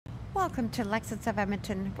Welcome to Lexus of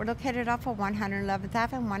Edmonton. We're located off of 111th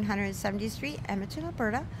Ave and 170th Street, Edmonton,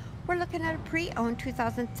 Alberta. We're looking at a pre-owned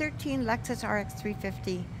 2013 Lexus RX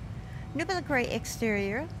 350. Nubile gray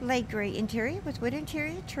exterior, light gray interior with wood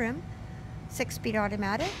interior trim, 6-speed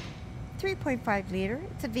automatic, 3.5 liter.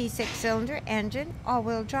 It's a V6 cylinder engine,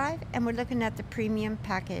 all-wheel drive, and we're looking at the premium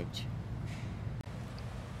package.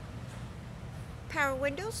 Power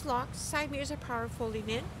windows, locks, side mirrors are power folding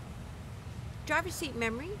in. Driver's seat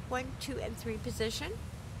memory, 1, 2, and 3 position.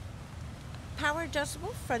 Power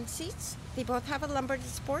adjustable front seats. They both have a lumbar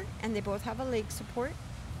support and they both have a leg support.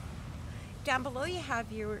 Down below you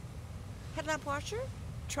have your headlamp washer,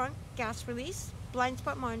 trunk, gas release, blind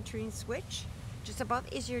spot monitoring switch. Just above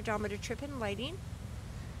is your odometer trip and lighting.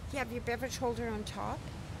 You have your beverage holder on top.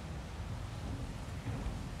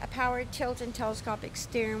 A power tilt and telescopic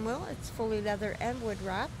steering wheel. It's fully leather and wood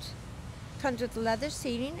wrapped. Comes with leather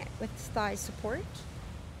seating with thigh support.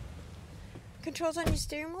 Controls on your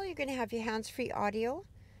steering wheel, you're going to have your hands-free audio,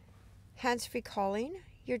 hands-free calling,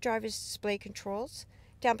 your driver's display controls.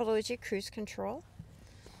 Down below is your cruise control.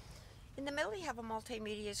 In the middle you have a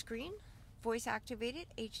multimedia screen, voice-activated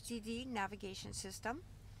HDD navigation system.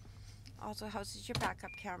 Also houses your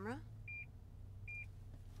backup camera.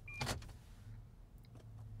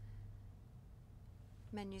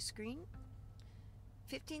 Menu screen.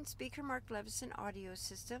 15 speaker Mark Levinson audio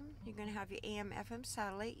system. You're going to have your AM, FM,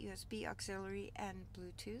 satellite, USB, auxiliary, and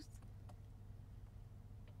Bluetooth.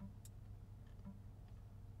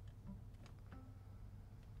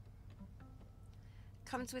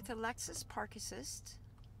 Comes with a Lexus Park Assist.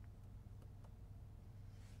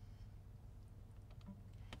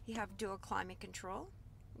 You have dual climate control.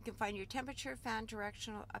 You can find your temperature, fan,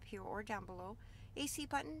 directional up here or down below. AC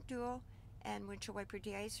button, dual, and windshield wiper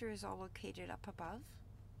deicer is all located up above.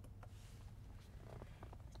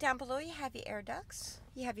 Down below you have your air ducts,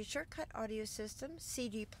 you have your shortcut audio system,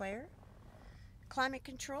 CD player, climate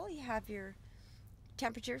control, you have your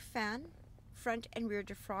temperature, fan, front and rear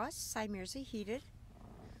defrost, side mirrors are heated,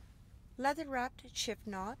 leather wrapped shift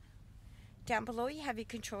knob. Down below you have your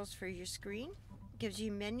controls for your screen, gives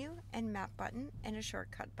you menu and map button and a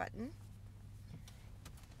shortcut button.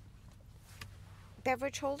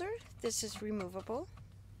 Beverage holder, this is removable.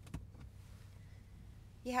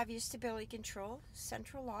 You have your stability control,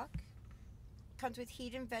 central lock. Comes with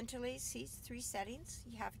heat and ventilated seats, 3 settings.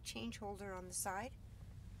 You have a change holder on the side.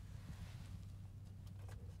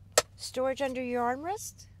 Storage under your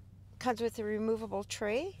armrest. Comes with a removable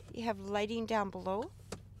tray. You have lighting down below.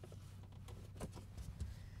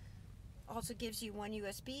 Also gives you one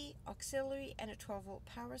USB, auxiliary, and a 12-volt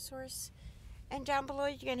power source. And down below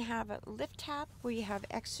you're going to have a lift tab where you have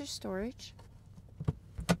extra storage.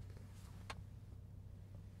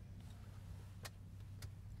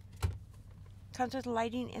 Comes with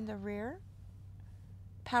lighting in the rear.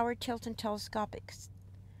 Power tilt and telescopic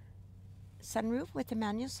sunroof with a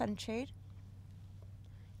manual sunshade.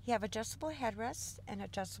 You have adjustable headrests and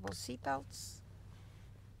adjustable seat belts.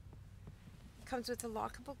 Comes with a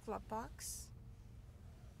lockable glove box.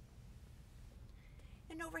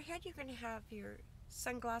 And overhead you're going to have your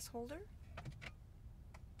sunglass holder,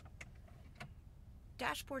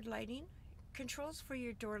 dashboard lighting, controls for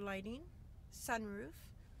your door lighting, sunroof,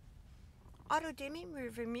 auto dimming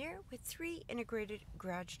rearview mirror with 3 integrated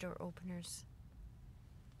garage door openers.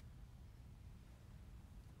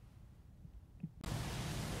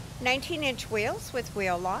 "19-inch wheels with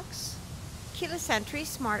wheel locks, keyless entry,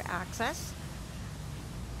 smart access,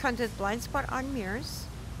 comes with blind spot on mirrors,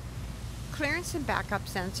 clearance and backup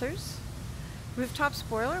sensors, rooftop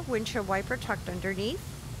spoiler, windshield wiper tucked underneath,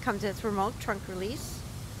 comes with remote trunk release,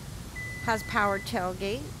 has power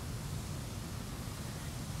tailgate.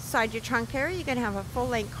 Inside your trunk area you're going to have a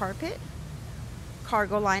full-length carpet,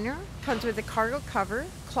 cargo liner, comes with a cargo cover,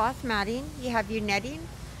 cloth matting, you have your netting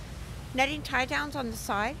tie downs on the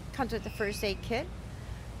side, comes with the first aid kit,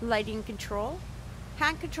 lighting control,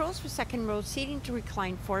 hand controls for second row seating to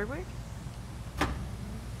recline forward.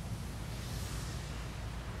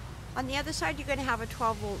 On the other side you're going to have a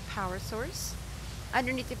 12-volt power source.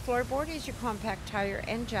 Underneath the floorboard is your compact tire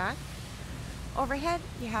and jack. Overhead,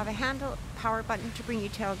 you have a handle power button to bring your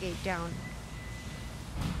tailgate down.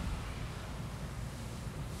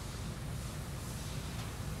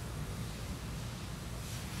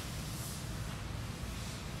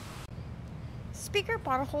 Speaker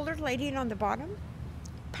bottle holder lighting on the bottom.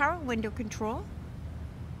 Power window control.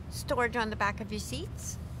 Storage on the back of your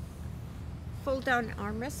seats. Fold down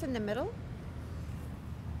armrest in the middle.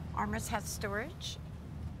 Armrest has storage.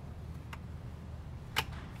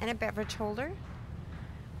 And a beverage holder.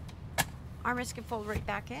 Armrest can fold right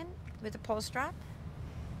back in with a pull strap.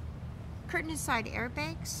 Curtain and side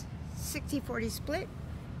airbags, 60/40 split,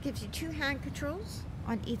 gives you 2 hand controls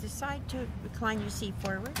on either side to recline your seat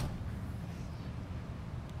forward.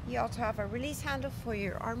 You also have a release handle for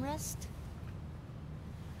your armrest.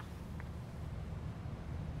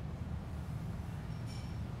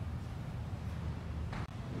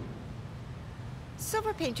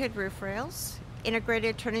 Silver painted roof rails,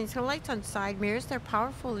 integrated turning lights on side mirrors. They're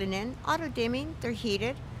power folding in, auto dimming, they're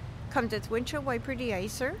heated. Comes with windshield wiper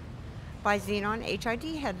deicer, bi-xenon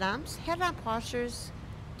HID headlamps, headlamp washers,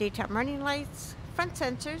 daytime running lights, front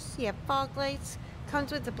sensors, you have fog lights,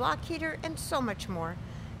 comes with a block heater, and so much more.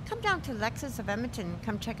 Come down to Lexus of Edmonton and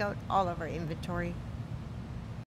come check out all of our inventory.